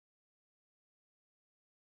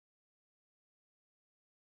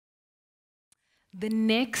The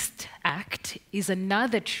next act is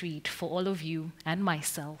another treat for all of you and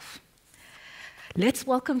myself. Let's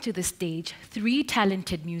welcome to the stage 3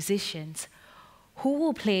 talented musicians who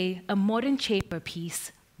will play a modern chamber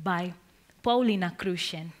piece by Paulina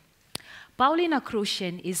Krushen. Paulina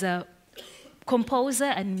Krushen is a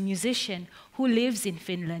composer and musician who lives in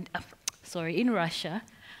Russia.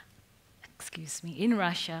 In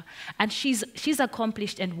Russia, and she's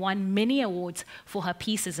accomplished and won many awards for her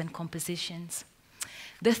pieces and compositions.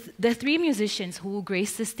 The 3 musicians who will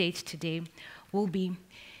grace the stage today will be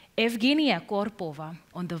Evgenia Karpova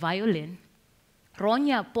on the violin,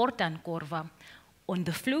 Ronja Portaankorva on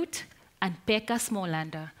the flute, and Pekka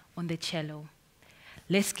Smolander on the cello.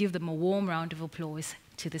 Let's give them a warm round of applause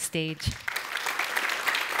to the stage.